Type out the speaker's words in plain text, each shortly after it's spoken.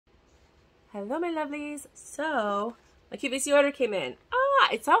Hello, my lovelies. So, my QVC order came in.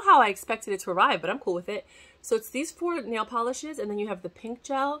 It's not how I expected it to arrive, but I'm cool with it. So it's these 4 nail polishes, and then you have the pink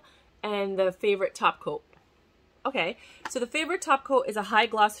gel and the favorite top coat. Okay, so the favorite top coat is a high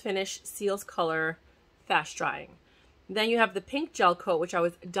gloss finish, seals color, fast drying. Then you have the pink gel coat, which I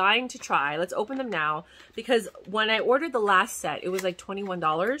was dying to try. Let's open them now, because when I ordered the last set, it was like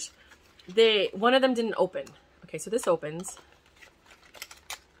 $21. One of them didn't open. Okay, so this opens.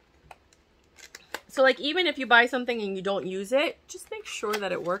 So like even if you buy something and you don't use it, just make sure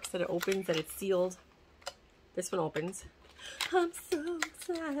that it works, that it opens, that it's sealed. This one opens. I'm so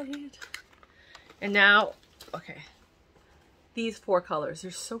excited. And now, okay, these 4 colors,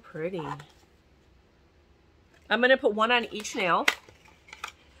 they're so pretty. I'm going to put one on each nail.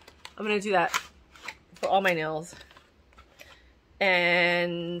 I'm going to do that for all my nails.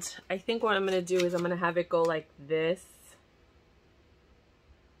 And I think what I'm going to do is I'm going to have it go like this.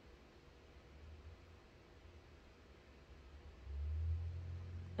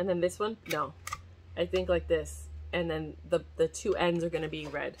 And then this one, no, I think like this. And then the 2 ends are going to be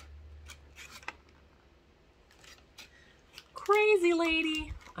red. Crazy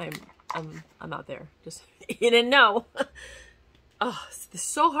lady. I'm out there. Just, you didn't know. Oh, it's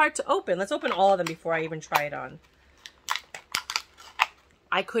so hard to open. Let's open all of them before I even try it on.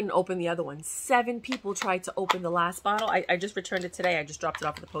 I couldn't open the other one. 7 people tried to open the last bottle. I just returned it today. I just dropped it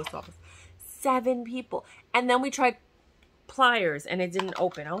off at the post office. 7 people. And then we tried pliers and it didn't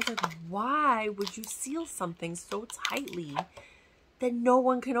open. I was like, why would you seal something so tightly that no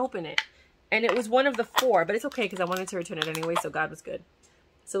one can open it? And it was one of the 4, but it's okay because I wanted to return it anyway, so God was good.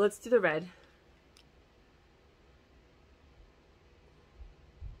 So let's do the red.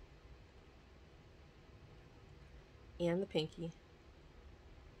 And the pinky.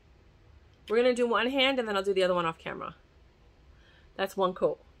 We're going to do one hand and then I'll do the other one off camera. That's 1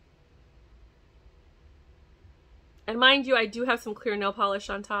 coat. And mind you, I do have some clear nail polish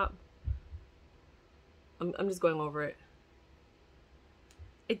on top. I'm just going over it.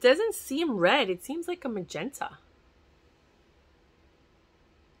 It doesn't seem red. It seems like a magenta.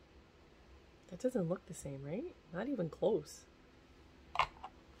 That doesn't look the same, right? Not even close.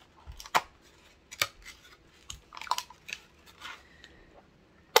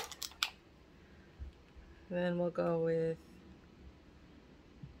 Then we'll go with...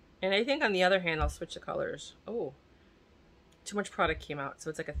 And I think on the other hand, I'll switch the colors. Oh. Too much product came out,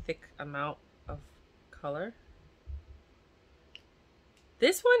 so it's like a thick amount of color.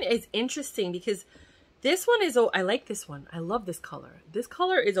 This one is interesting because this one is, I like this one. I love this color. This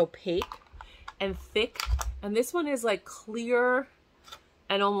color is opaque and thick, and this one is like clear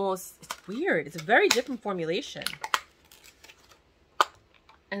and almost, it's weird. It's a very different formulation.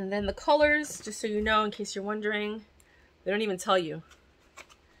 And then the colors, just so you know, in case you're wondering, they don't even tell you.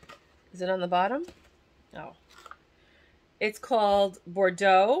 Is it on the bottom? No. It's called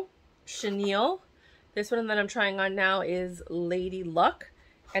Bordeaux, Chenille. This one that I'm trying on now is Lady Luck.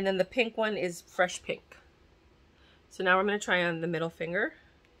 And then the pink one is Fresh Pink. So now I'm going to try on the middle finger.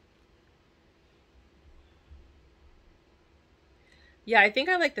 Yeah, I think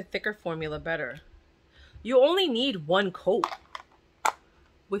I like the thicker formula better. You only need 1 coat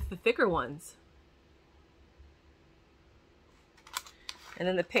with the thicker ones. And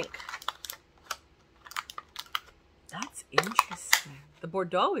then the pink. That's interesting. The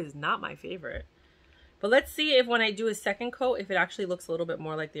Bordeaux is not my favorite. But let's see if when I do a second coat, if it actually looks a little bit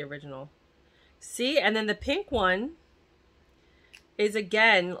more like the original. See? And then the pink one is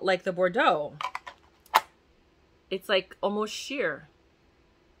again like the Bordeaux. It's like almost sheer.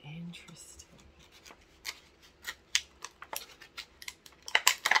 Interesting.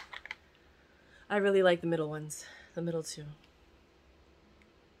 I really like the middle ones. The middle 2.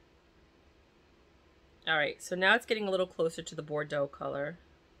 All right, so now it's getting a little closer to the Bordeaux color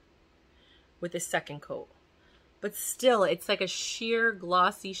with the second coat. But still, it's like a sheer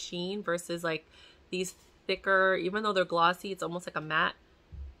glossy sheen versus like these thicker, even though they're glossy, it's almost like a matte.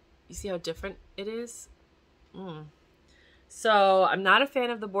 You see how different it is? So I'm not a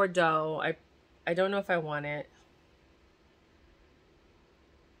fan of the Bordeaux. I don't know if I want it.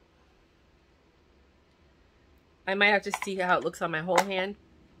 I might have to see how it looks on my whole hand.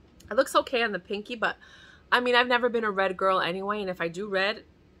 It looks okay on the pinky, but I mean, I've never been a red girl anyway, and if I do red,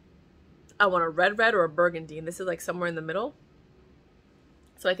 I want a red or a burgundy, and this is like somewhere in the middle.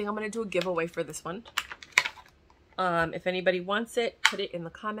 So I think I'm going to do a giveaway for this one. If anybody wants it, put it in the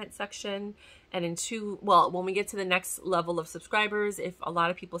comment section. And when we get to the next level of subscribers, if a lot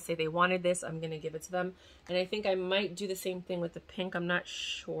of people say they wanted this, I'm going to give it to them. And I think I might do the same thing with the pink. I'm not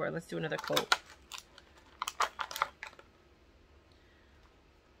sure. Let's do another coat.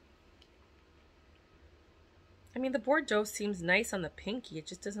 I mean, the Bordeaux seems nice on the pinky. It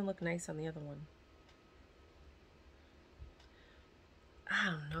just doesn't look nice on the other one. I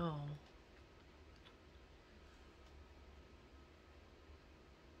don't know.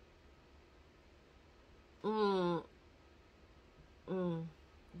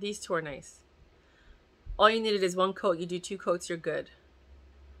 These two are nice. All you needed is one coat. You do 2 coats, you're good.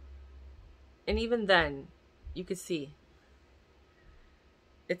 And even then, you could see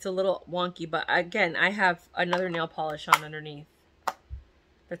it's a little wonky, but again, I have another nail polish on underneath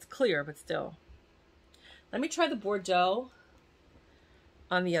that's clear, but still. Let me try the Bordeaux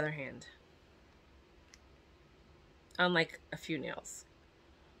on the other hand, on like a few nails.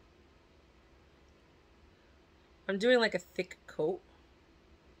 I'm doing like a thick coat.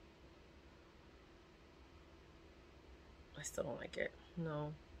 I still don't like it.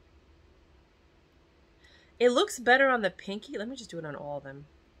 No. It looks better on the pinky. Let me just do it on all of them.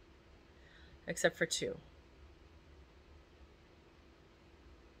 Except for 2.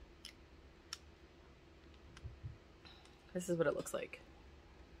 This is what it looks like.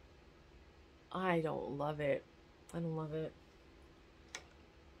 I don't love it. I don't love it.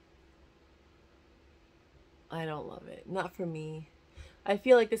 I don't love it. Not for me. I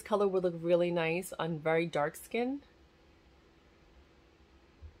feel like this color would look really nice on very dark skin.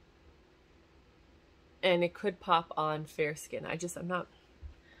 And it could pop on fair skin. I don't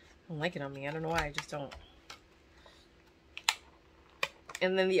like it on me. I don't know why. I just don't.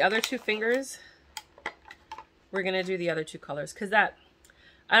 And then the other 2 fingers, we're going to do the other 2 colors. Because I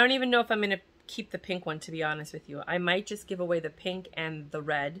don't even know if I'm going to keep the pink one, to be honest with you. I might just give away the pink and the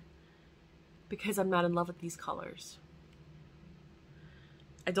red. Because I'm not in love with these colors.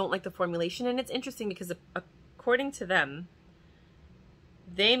 I don't like the formulation. And it's interesting because according to them,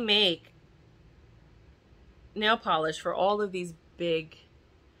 they make nail polish for all of these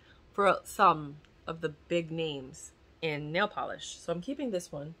for some of the big names in nail polish. So I'm keeping this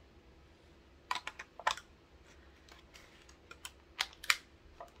one.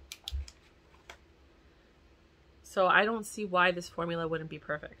 So I don't see why this formula wouldn't be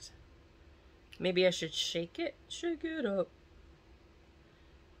perfect. Maybe I should shake it up.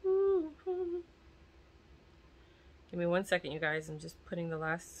 Give me 1 second, you guys. I'm just putting the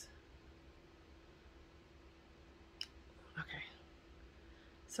last. Okay.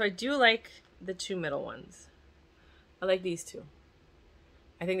 So I do like the 2 middle ones. I like these 2.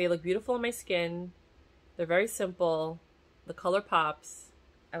 I think they look beautiful on my skin. They're very simple. The color pops.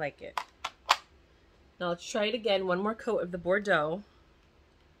 I like it. Now let's try it again. One more coat of the Bordeaux.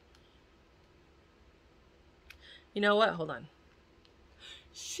 You know what? Hold on.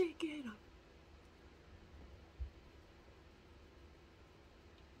 Shake it up.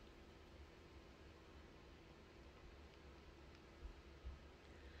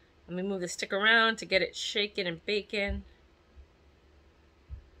 Let me move the stick around to get it shaken and baking.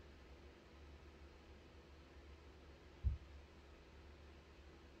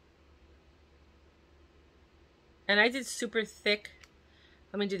 And I did super thick.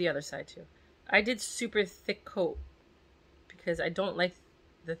 Let me do the other side too. I did super thick coat because I don't like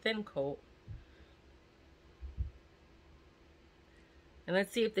the thin coat. And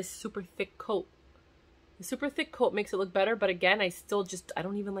let's see if this super thick coat, the super thick coat makes it look better. But again, I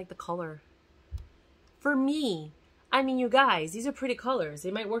don't even like the color. For me, I mean, you guys, these are pretty colors.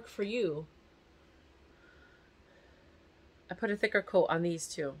 They might work for you. I put a thicker coat on these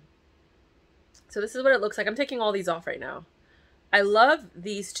too. So this is what it looks like. I'm taking all these off right now. I love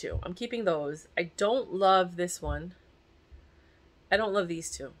these 2. I'm keeping those. I don't love this one. I don't love these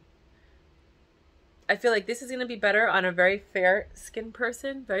 2. I feel like this is going to be better on a very fair skin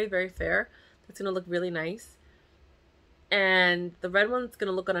person. Very, very fair. It's going to look really nice. And the red one's going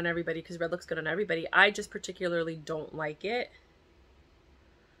to look good on everybody because red looks good on everybody. I just particularly don't like it.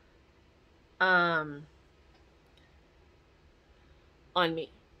 On me.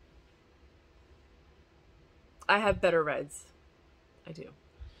 I have better reds. I do.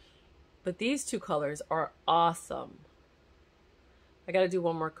 But these 2 colors are awesome. I gotta do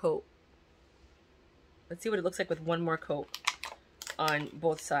one more coat. Let's see what it looks like with one more coat on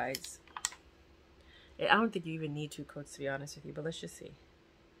both sides. I don't think you even need 2 coats, to be honest with you, but let's just see.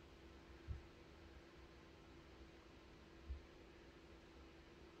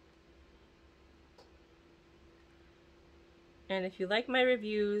 And if you like my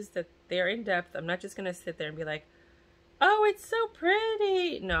reviews, that they're in depth, I'm not just gonna sit there and be like, oh, it's so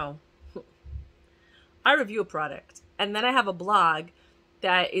pretty. No. I review a product. And then I have a blog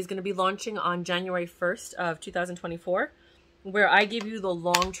that is going to be launching on January 1st of 2024, where I give you the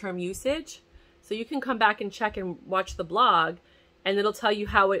long-term usage. So you can come back and check and watch the blog, and it'll tell you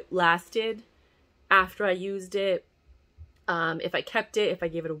how it lasted after I used it, if I kept it, if I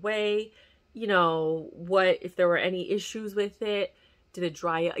gave it away, you know, what, if there were any issues with it, did it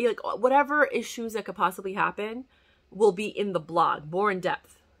dry up, like whatever issues that could possibly happen will be in the blog, more in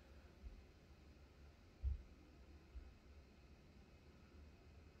depth.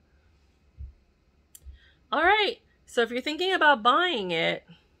 All right, so if you're thinking about buying it,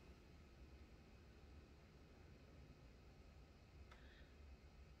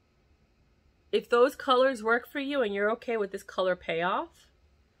 if those colors work for you and you're okay with this color payoff,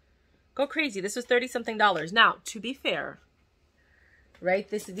 go crazy. This was $30-something. Now, to be fair, right,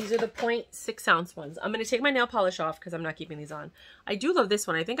 these are the 0.6 ounce ones. I'm going to take my nail polish off because I'm not keeping these on. I do love this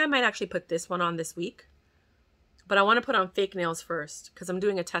one. I think I might actually put this one on this week. But I want to put on fake nails first because I'm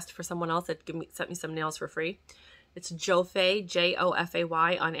doing a test for someone else that sent me some nails for free. It's Jofay,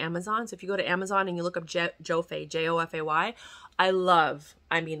 Jofay on Amazon. So if you go to Amazon and you look up Jofay, Jofay,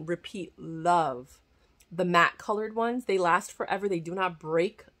 I mean, repeat, love the matte colored ones. They last forever. They do not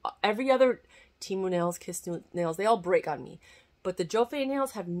break. Every other Temu nails, Kiss nails, they all break on me. But the Jofay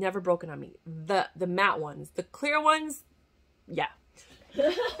nails have never broken on me. The matte ones, the clear ones, yeah.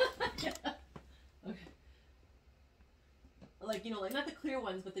 Okay. Like, you know, like not the clear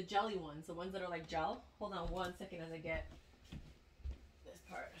ones, but the jelly ones, the ones that are like gel. Hold on one second as I get this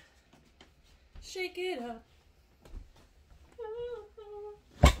part. Shake it up.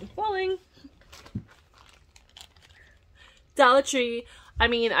 I'm falling. Dollar Tree. I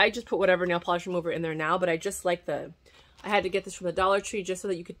mean, I just put whatever nail polish remover in there now, but I just like I had to get this from the Dollar Tree just so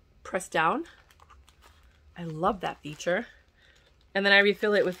that you could press down. I love that feature. And then I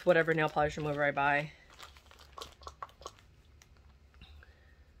refill it with whatever nail polish remover I buy.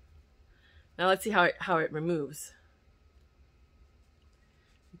 Now let's see how it removes.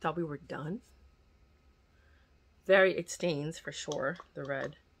 You thought we were done? It stains for sure, the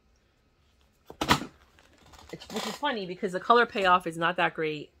red. Which is funny because the color payoff is not that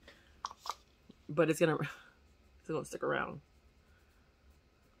great, but it's gonna stick around.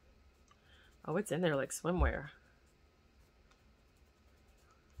 Oh, it's in there like swimwear.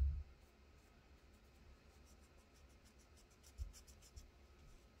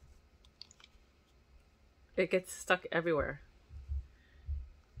 It gets stuck everywhere.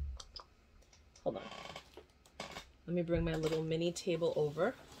 Hold on. Let me bring my little mini table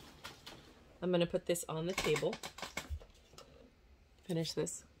over. I'm going to put this on the table. Finish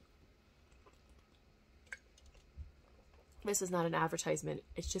this. This is not an advertisement.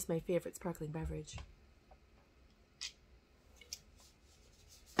 It's just my favorite sparkling beverage.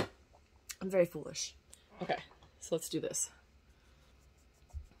 I'm very foolish. Okay, so let's do this.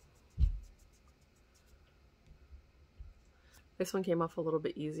 This one came off a little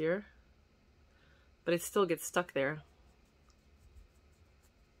bit easier, but it still gets stuck there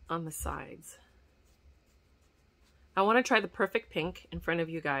on the sides. I want to try the perfect pink in front of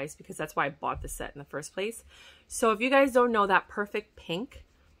you guys because that's why I bought the set in the first place. So if you guys don't know, that perfect pink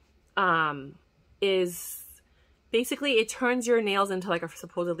is basically, it turns your nails into like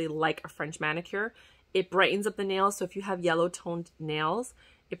supposedly like a French manicure. It brightens up the nails. So if you have yellow toned nails,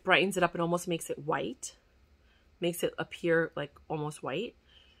 it brightens it up and almost makes it white. Makes it appear like almost white.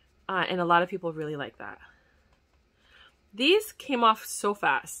 And a lot of people really like that. These came off so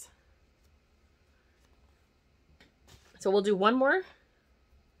fast. So we'll do one more.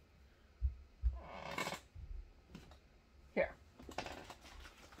 Here. It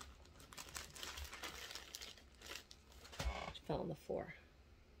fell on the floor.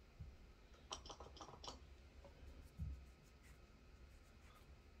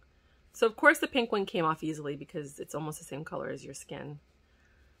 So of course the pink one came off easily because it's almost the same color as your skin.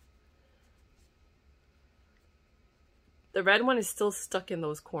 The red one is still stuck in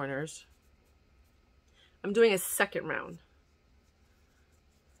those corners. I'm doing a second round.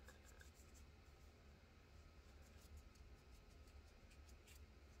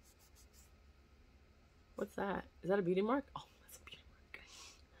 What's that? Is that a beauty mark? Oh, that's a beauty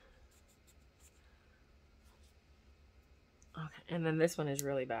mark. Okay, and then this one is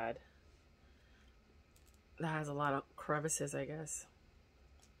really bad. That has a lot of crevices, I guess.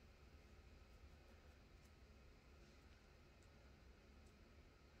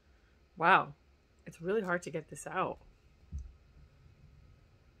 Wow, it's really hard to get this out.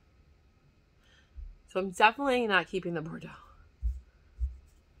 So I'm definitely not keeping the Bordeaux.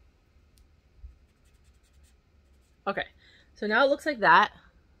 Okay, so now it looks like that.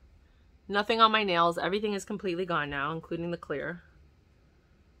 Nothing on my nails. Everything is completely gone now, including the clear.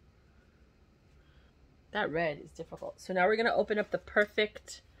 That red is difficult. So now we're going to open up the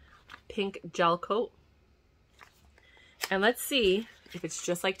perfect pink gel coat. And let's see if it's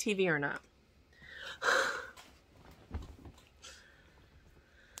just like TV or not.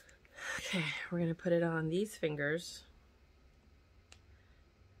 Okay, we're gonna put it on these fingers.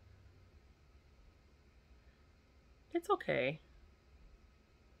 It's okay.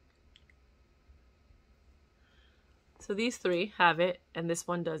 So these three have it, and this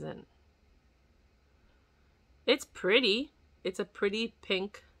one doesn't. It's pretty. It's a pretty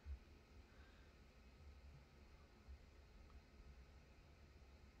pink.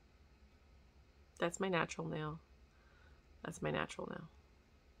 That's my natural nail. That's my natural nail.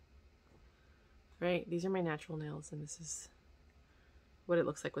 Right? These are my natural nails, and this is what it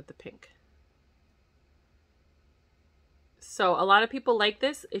looks like with the pink. So a lot of people like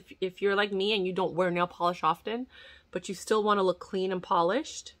this. If you're like me and you don't wear nail polish often, but you still want to look clean and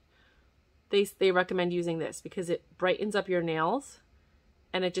polished, they recommend using this because it brightens up your nails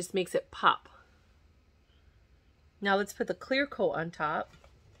and it just makes it pop. Now let's put the clear coat on top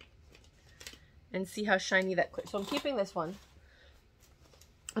and see how shiny that clear. So I'm keeping this one.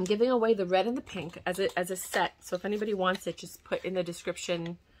 I'm giving away the red and the pink as a set. So if anybody wants it, just put in the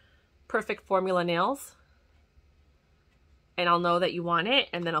description Perfect Formula Nails. And I'll know that you want it,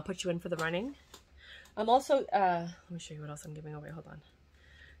 and then I'll put you in for the running. I'm also, let me show you what else I'm giving away. Hold on.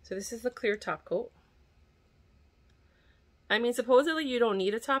 So this is the clear top coat. I mean, supposedly you don't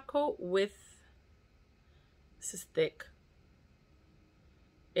need a top coat with, this is thick.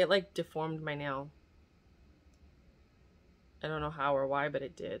 It like deformed my nail. I don't know how or why, but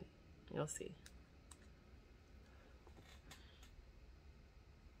it did. You'll see.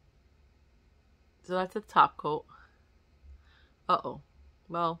 So that's the top coat. Uh-oh.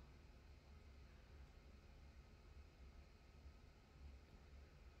 Well.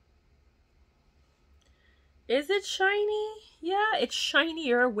 Is it shiny? Yeah, it's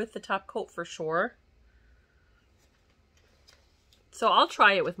shinier with the top coat for sure. So I'll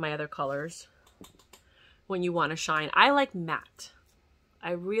try it with my other colors when you want to shine. I like matte.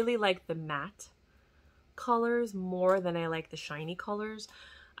 I really like the matte colors more than I like the shiny colors.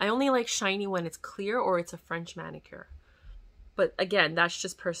 I only like shiny when it's clear or it's a French manicure. But again, that's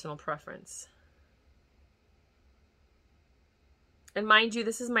just personal preference. And mind you,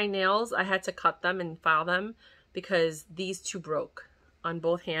 this is my nails. I had to cut them and file them because these two broke on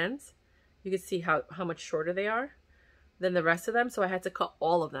both hands. You can see how much shorter they are than the rest of them. So I had to cut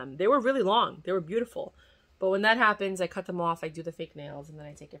all of them. They were really long. They were beautiful. But when that happens, I cut them off. I do the fake nails and then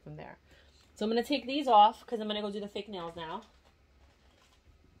I take it from there. So I'm going to take these off because I'm going to go do the fake nails now.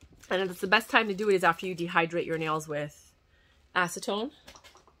 And it's the best time to do it is after you dehydrate your nails with acetone,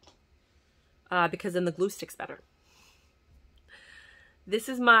 because then the glue sticks better. This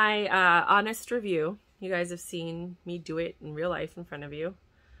is my honest review. You guys have seen me do it in real life in front of you.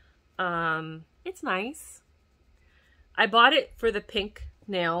 It's nice. I bought it for the pink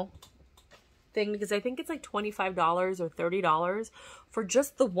nail thing because I think it's like $25 or $30 for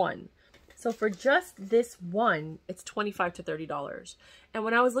just the one. So for just this one, it's $25 to $30. And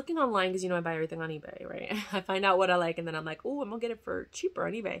when I was looking online, because you know I buy everything on eBay, right? I find out what I like and then I'm like, oh, I'm gonna get it for cheaper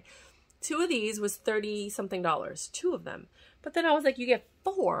on eBay. 2 of these was $30-something, 2 of them. But then I was like, you get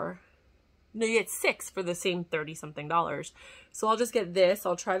 4. No, you get 6 for the same $30-something. So I'll just get this.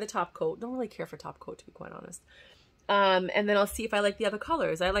 I'll try the top coat. Don't really care for top coat, to be quite honest. And then I'll see if I like the other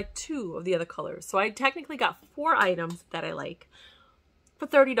colors. I like 2 of the other colors. So I technically got 4 items that I like for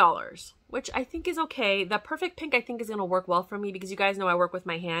 $30, which I think is okay. The perfect pink I think is going to work well for me because you guys know I work with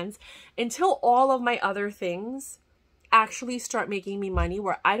my hands. Until all of my other things actually start making me money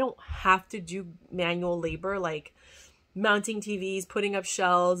where I don't have to do manual labor like mounting TVs, putting up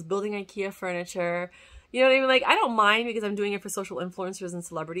shelves, building IKEA furniture. You know what I mean? Like, I don't mind because I'm doing it for social influencers and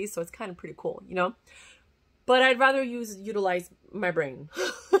celebrities, so it's kind of pretty cool, you know? But I'd rather utilize my brain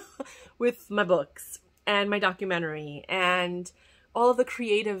with my books and my documentary and all of the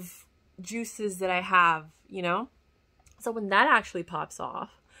creative juices that I have, you know? So when that actually pops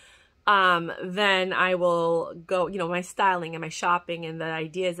off, then I will go, you know, my styling and my shopping and the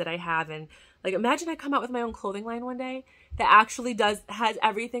ideas that I have. And like, imagine I come out with my own clothing line one day that actually has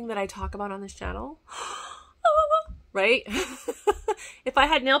everything that I talk about on this channel. Right? If I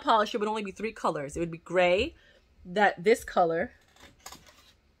had nail polish, it would only be 3 colors. It would be gray, this color,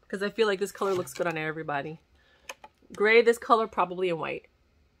 because I feel like this color looks good on everybody. Gray, this color, probably, and white.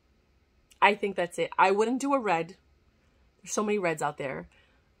 I think that's it. I wouldn't do a red. There's so many reds out there.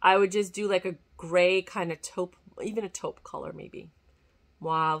 I would just do like a gray kind of taupe, even a taupe color maybe.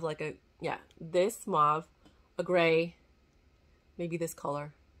 Mauve, like a, yeah, this mauve, a gray, maybe this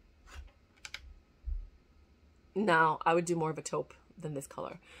color. No, I would do more of a taupe than this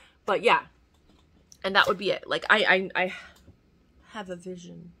color. But yeah, and that would be it. Like I have a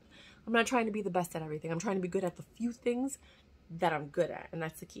vision. I'm not trying to be the best at everything. I'm trying to be good at the few things that I'm good at, and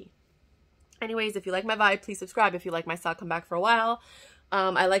that's the key. Anyways, if you like my vibe, please subscribe. If you like my style, come back for a while.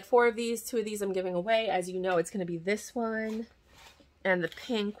 I like 4 of these. 2 of these I'm giving away. As you know, it's going to be this one and the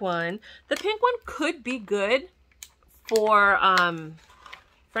pink one. The pink one could be good for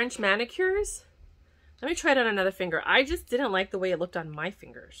French manicures. Let me try it on another finger. I just didn't like the way it looked on my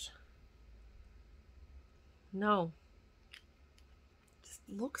fingers. No. Just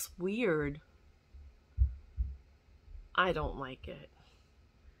looks weird. I don't like it.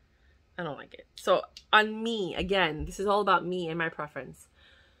 I don't like it. So on me, again, this is all about me and my preference.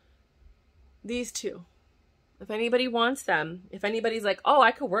 These 2. If anybody wants them, if anybody's like, oh,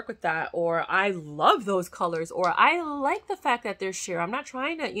 I could work with that, or I love those colors, or I like the fact that they're sheer. I'm not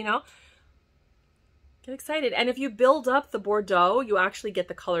trying to, you know, get excited. And if you build up the Bordeaux, you actually get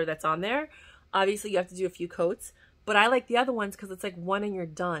the color that's on there. Obviously, you have to do a few coats, but I like the other ones because it's like one and you're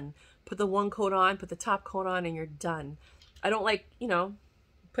done. Put the one coat on, put the top coat on, and you're done. I don't like, you know,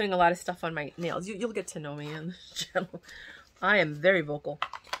 putting a lot of stuff on my nails. You'll get to know me on this channel. I am very vocal.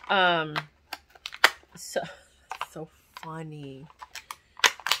 So funny.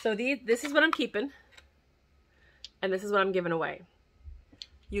 So this is what I'm keeping, and this is what I'm giving away.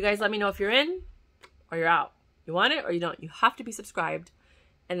 You guys let me know if you're in or you're out. You want it or you don't. You have to be subscribed,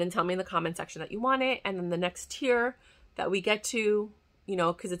 and then tell me in the comment section that you want it. And then the next tier that we get to, you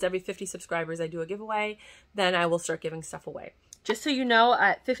know, because it's every 50 subscribers I do a giveaway, then I will start giving stuff away. Just so you know,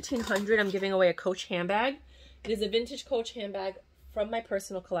 at 1,500, I'm giving away a Coach handbag. It is a vintage Coach handbag from my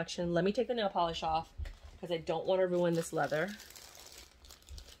personal collection. Let me take the nail polish off because I don't want to ruin this leather.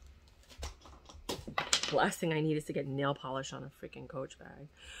 The last thing I need is to get nail polish on a freaking Coach bag.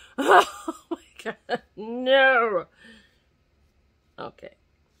 Oh my God, no. Okay,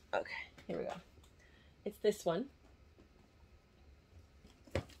 here we go. It's this one.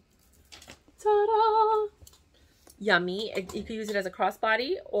 Ta-da! Yummy. You could use it as a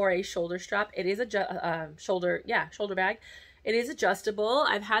crossbody or a shoulder strap. It is a shoulder bag. It is adjustable.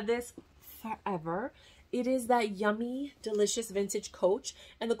 I've had this forever. It is that yummy, delicious vintage Coach.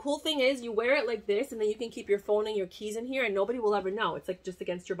 And the cool thing is you wear it like this, and then you can keep your phone and your keys in here and nobody will ever know. It's like just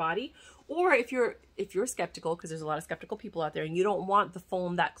against your body. Or if you're skeptical, because there's a lot of skeptical people out there and you don't want the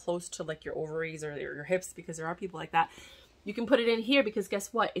phone that close to like your ovaries or your hips, because there are people like that, you can put it in here because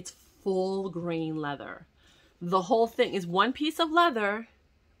guess what? It's full grain leather. The whole thing is one piece of leather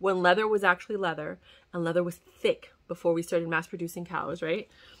when leather was actually leather, and leather was thick before we started mass producing cows, right?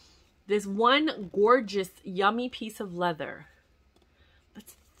 This one gorgeous, yummy piece of leather.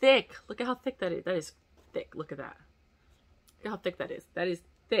 That's thick. Look at how thick that is. That is thick. Look at that. Look at how thick that is. That is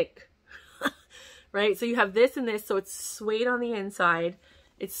thick. Right? So you have this and this, so it's suede on the inside.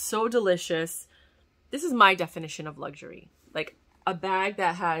 It's so delicious. This is my definition of luxury. Like a bag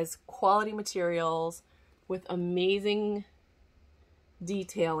that has quality materials with amazing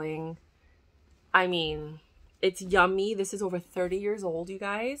detailing. I mean, it's yummy. This is over 30 years old, you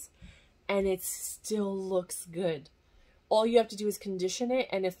guys, and it still looks good. All you have to do is condition it,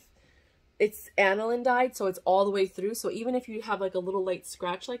 and if it's aniline dyed, so it's all the way through, so even if you have like a little light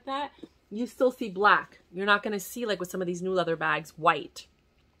scratch like that, you still see black. You're not going to see, like with some of these new leather bags, white,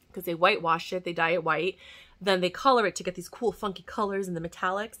 because they whitewash it, they dye it white, then they color it to get these cool funky colors and the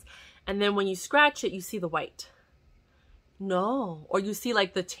metallics, and then when you scratch it, you see the white. No. Or you see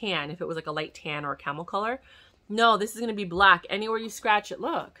like the tan, if it was like a light tan or a camel color. No, this is going to be black. Anywhere you scratch it,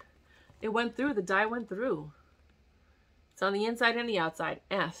 look. It went through. The dye went through. It's on the inside and the outside.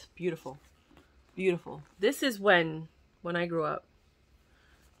 Beautiful. Beautiful. This is when I grew up.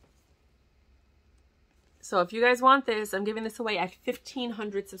 So if you guys want this, I'm giving this away at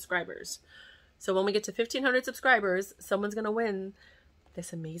 1,500 subscribers. So when we get to 1,500 subscribers, someone's going to win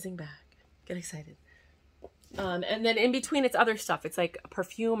this amazing bag. Get excited. And then in between, it's other stuff. It's like a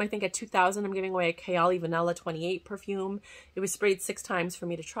perfume. I think at 2,000, I'm giving away a Kayali Vanilla 28 perfume. It was sprayed 6 times for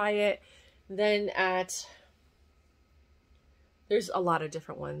me to try it. Then there's a lot of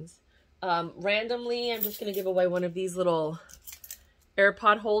different ones. Randomly, I'm just going to give away one of these little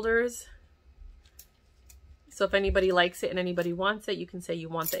AirPod holders. So if anybody likes it and anybody wants it, you can say you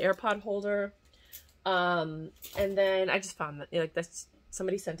want the AirPod holder. And then I just found that, like, that's,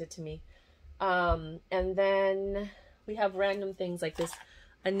 somebody sent it to me. And then we have random things like this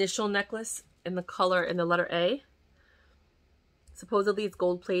initial necklace in the color, in the letter A. Supposedly it's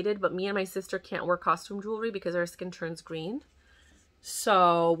gold plated, but me and my sister can't wear costume jewelry because our skin turns green.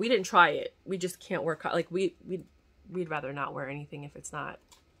 So we didn't try it. We just can't wear, like we'd rather not wear anything if it's not,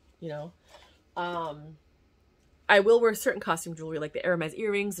 you know. I will wear certain costume jewelry like the Hermes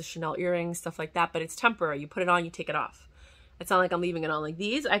earrings, the Chanel earrings, stuff like that, but it's temporary. You put it on, you take it off. It's not like I'm leaving it on. Like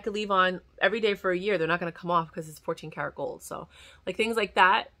these, I could leave on every day for a year. They're not going to come off because it's 14 karat gold. So like things like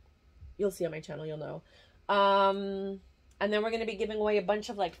that, you'll see on my channel, you'll know. And then we're going to be giving away a bunch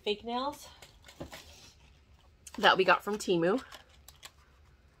of like fake nails that we got from Temu.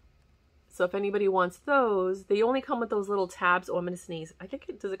 So if anybody wants those, they only come with those little tabs. Oh, I'm going to sneeze. I think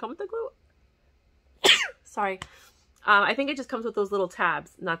does it come with the glue? Sorry. I think it just comes with those little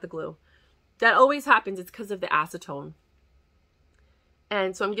tabs, not the glue. That always happens. It's because of the acetone.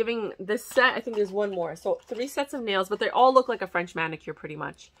 And so I'm giving this set, I think there's one more. So 3 sets of nails, but they all look like a French manicure pretty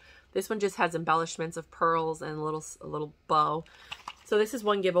much. This one just has embellishments of pearls and a little bow. So this is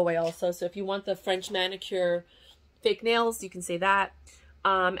one giveaway also. So if you want the French manicure fake nails, you can say that.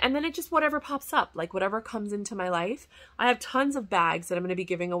 And then it just whatever pops up, like whatever comes into my life. I have tons of bags that I'm going to be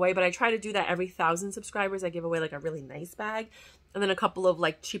giving away, but I try to do that every 1,000 subscribers. I give away like a really nice bag and then a couple of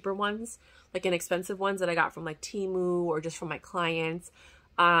like cheaper ones, like inexpensive ones that I got from like Temu or just from my clients.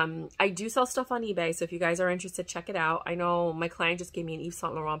 I do sell stuff on eBay, so if you guys are interested, check it out. I know my client just gave me an Yves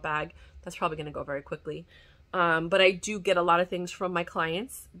Saint Laurent bag. That's probably going to go very quickly. But I do get a lot of things from my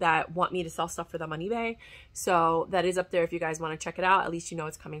clients that want me to sell stuff for them on eBay. So that is up there if you guys want to check it out. At least you know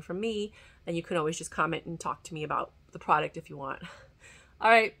it's coming from me. And you can always just comment and talk to me about the product if you want.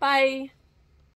 All right, bye.